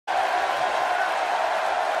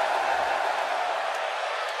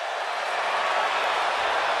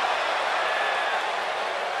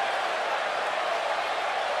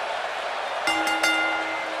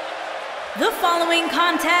The following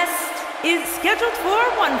contest is scheduled for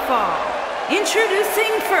one fall.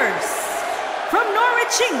 Introducing first, from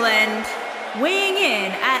Norwich, England, weighing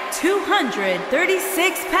in at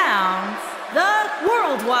 236 pounds, the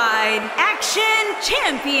Worldwide Action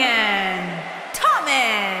Champion,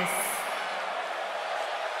 Thomas.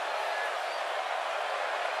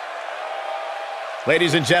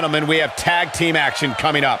 Ladies and gentlemen, we have tag team action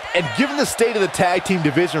coming up. And given the state of the tag team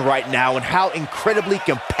division right now and how incredibly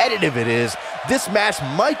competitive it is, this match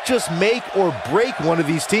might just make or break one of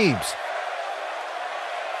these teams.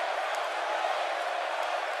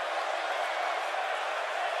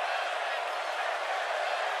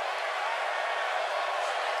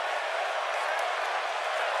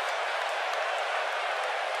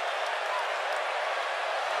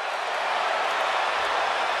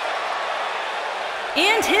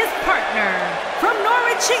 And his partner, from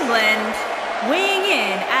Norwich, England, weighing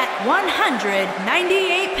in at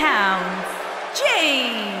 198 pounds,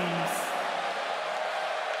 James.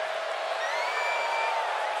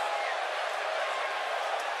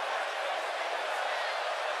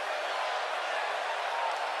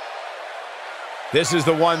 This is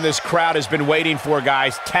the one this crowd has been waiting for,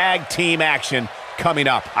 guys. Tag team action coming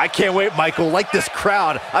up. I can't wait, Michael. Like this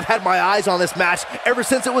crowd, I've had my eyes on this match ever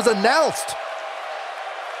since it was announced.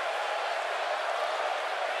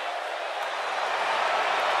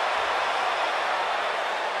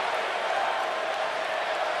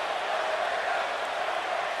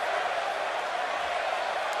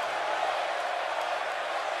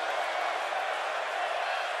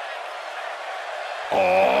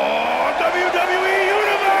 WWE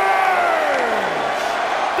Universe!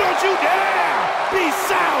 Don't you dare be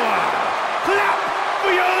sour! Clap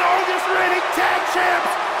for your longest reigning tag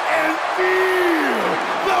champs and feel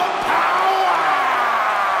the power!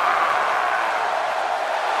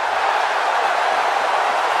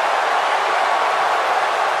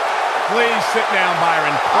 Please sit down,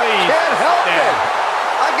 Byron. Please. I can't help it.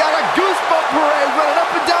 I got a goosebump parade running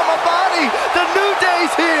up and down my body. The New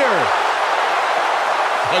Day's here.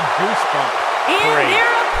 A goosebump And parade. their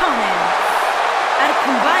opponents, at a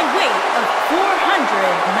combined weight of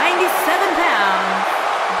 497 pounds,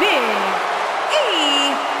 Big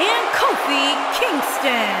E and Kofi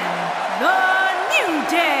Kingston, the New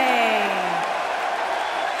Day.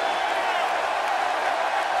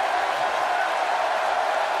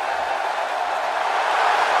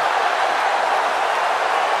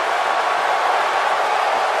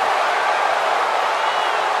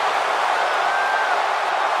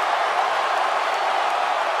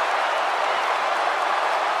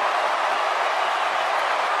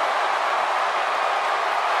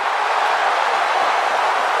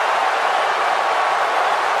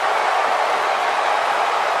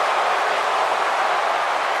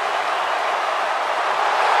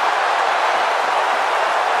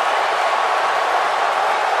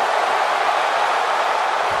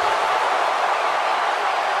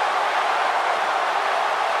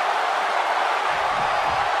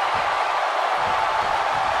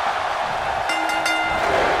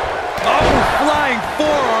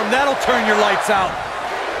 Forearm, that'll turn your lights out.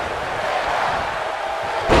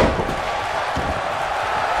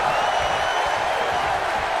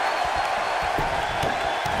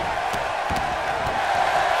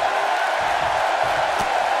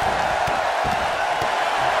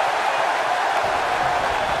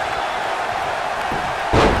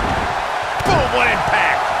 Boom, what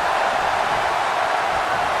impact.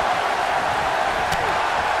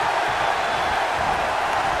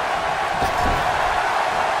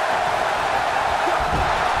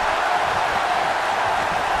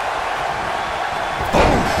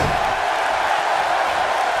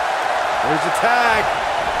 There's a tag.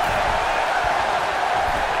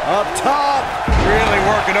 Up top. Really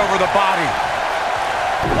working over the body.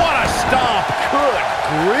 What a stomp. Good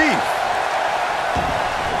grief.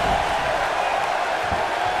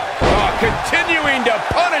 Oh, continuing to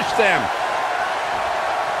punish them.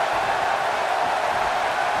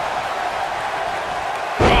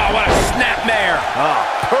 Oh, what a snapmare.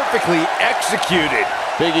 Perfectly executed.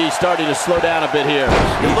 Big E starting to slow down a bit here.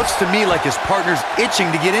 It looks to me like his partner's itching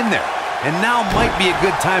to get in there. And now might be a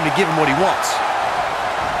good time to give him what he wants.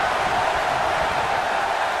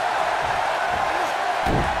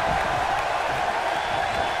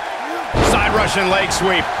 Side Russian leg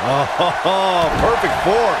sweep. Oh, perfect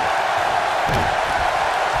form.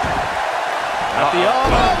 At the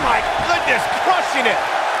arm. Oh, my goodness, crushing it.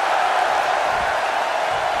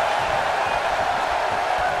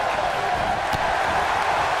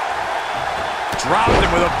 Dropped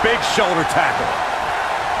him with a big shoulder tackle.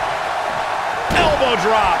 Elbow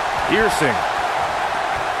drop. Piercing.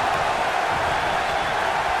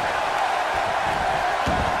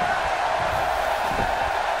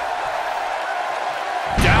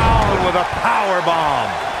 with a power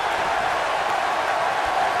bomb.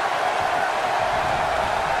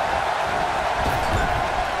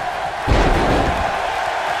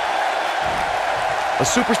 A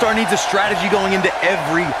superstar needs a strategy going into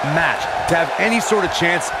every match. To have any sort of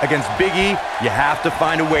chance against Big E, you have to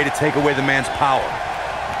find a way to take away the man's power.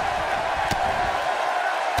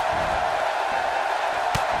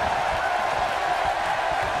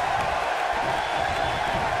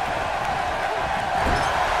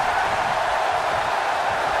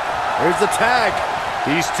 Here's the tag.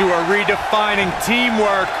 These two are redefining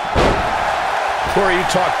teamwork. Corey, you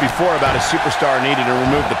talked before about a superstar needing to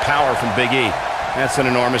remove the power from Big E. That's an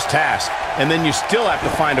enormous task. And then you still have to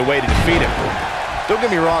find a way to defeat him. Don't get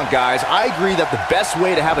me wrong, guys. I agree that the best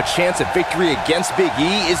way to have a chance at victory against Big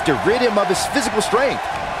E is to rid him of his physical strength.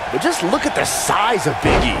 But just look at the size of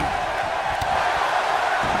Big E.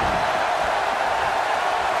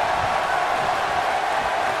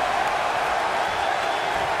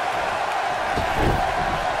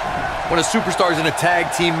 When a superstar is in a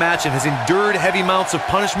tag team match and has endured heavy amounts of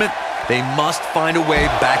punishment, they must find a way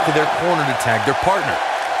back to their corner to tag their partner.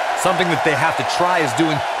 Something that they have to try is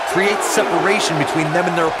doing create separation between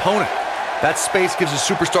them and their opponent. That space gives a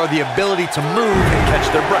superstar the ability to move and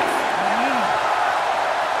catch their breath.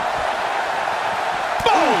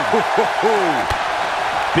 Boom!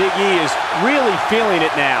 Big E is really feeling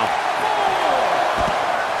it now.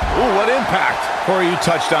 Ooh, what impact. Corey, you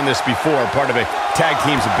touched on this before. Part of a tag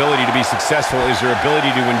team's ability to be successful is their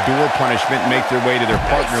ability to endure punishment and make their way to their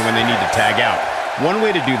partner when they need to tag out. One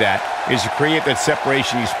way to do that is to create that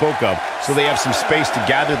separation you spoke of so they have some space to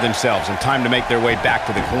gather themselves and time to make their way back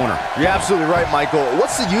to the corner. You're absolutely right, Michael.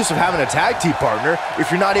 What's the use of having a tag team partner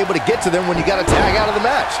if you're not able to get to them when you got to tag out of the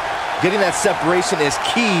match? Getting that separation is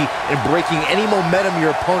key in breaking any momentum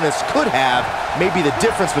your opponents could have, maybe the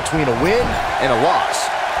difference between a win and a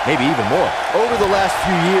loss. Maybe even more. Over the last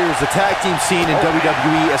few years, the tag team scene in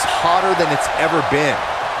WWE is hotter than it's ever been.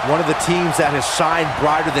 One of the teams that has shined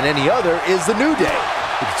brighter than any other is the New Day.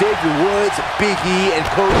 Xavier Woods, Big E, and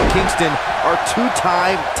Kofi Kingston are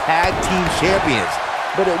two-time tag team champions.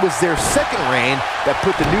 But it was their second reign that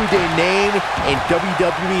put the New Day name in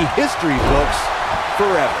WWE history books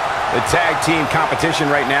forever. The tag team competition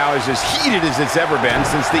right now is as heated as it's ever been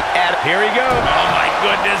since the ad. Here we go. Oh my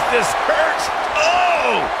goodness, this hurts.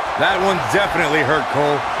 Oh! That one definitely hurt,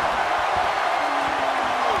 Cole.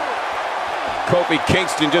 Kofi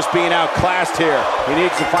Kingston just being outclassed here. He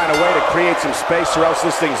needs to find a way to create some space or else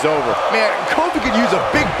this thing's over. Man, Kofi could use a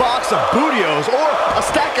big box of Bootios or a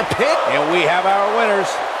stack of pins. And we have our winners.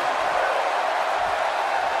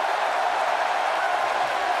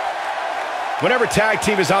 Whenever tag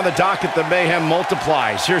team is on the docket, the mayhem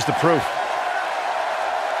multiplies. Here's the proof.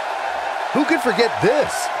 Who could forget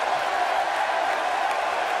this?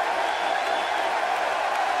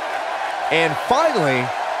 And finally,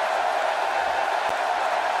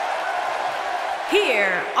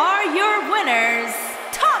 Here are your winners,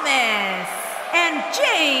 Thomas and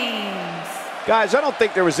James. Guys, I don't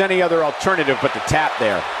think there was any other alternative but to tap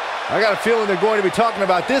there. I got a feeling they're going to be talking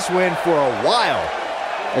about this win for a while.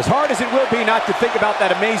 As hard as it will be not to think about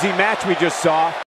that amazing match we just saw,